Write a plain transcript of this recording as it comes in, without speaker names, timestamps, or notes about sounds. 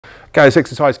Okay, this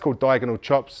exercise is called diagonal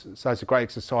chops. So it's a great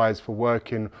exercise for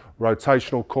working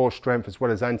rotational core strength as well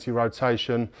as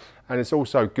anti-rotation. And it's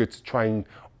also good to train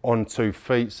on 2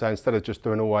 feet. So instead of just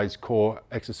doing always core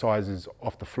exercises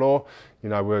off the floor, you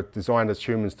know, we're designed as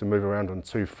humans to move around on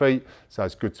 2 feet. So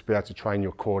it's good to be able to train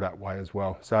your core that way as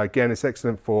well. So again, it's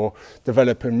excellent for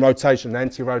developing rotation and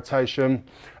anti-rotation.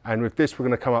 And with this, we're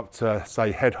going to come up to,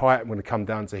 say, head height. I'm going to come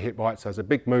down to hip height. So it's a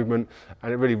big movement,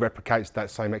 and it really replicates that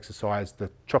same exercise,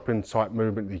 the chopping type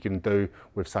movement that you can do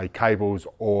with, say, cables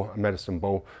or a medicine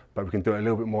ball. But we can do it a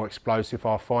little bit more explosive,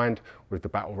 I find, with the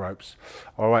battle ropes.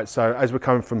 All right, so as we're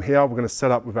coming from here, we're going to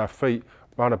set up with our feet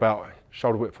round about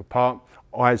shoulder width apart,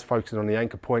 eyes focusing on the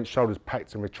anchor point, shoulders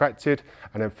packed and retracted,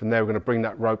 and then from there we're going to bring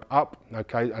that rope up,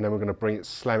 okay, and then we're going to bring it,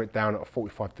 slam it down at a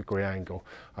 45-degree angle.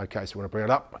 Okay, so we're going to bring it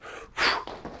up.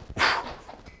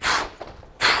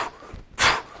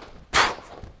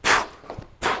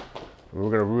 We're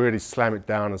going to really slam it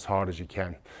down as hard as you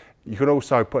can. You can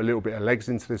also put a little bit of legs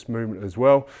into this movement as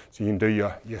well. So you can do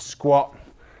your squat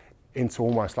into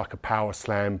almost like a power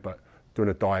slam, but doing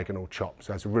a diagonal chop.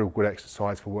 So it's a real good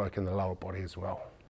exercise for working the lower body as well.